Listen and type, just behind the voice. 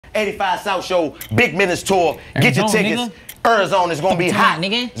85 South Show, Big Minutes Tour. Get your tickets. Nigga. Arizona is gonna be hot.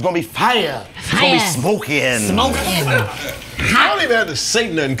 Nigga. It's gonna be fire. It's gonna be smoking. Smoking. I don't even have to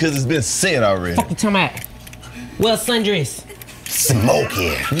say nothing because it's been said already. Fuck you talking about? Well, Sundress.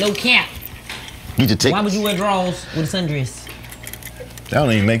 Smoking. No cap. Get your tickets. Why would you wear drawers with a sundress? That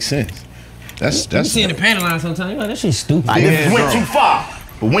don't even make sense. That's You see in the panty line sometimes. That shit's stupid. This went too far.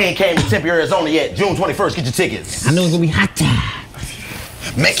 But we ain't came to Tempe, Arizona yet. June 21st, get your tickets. I know it's gonna be hot.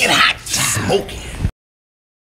 Make it hot. Smoking.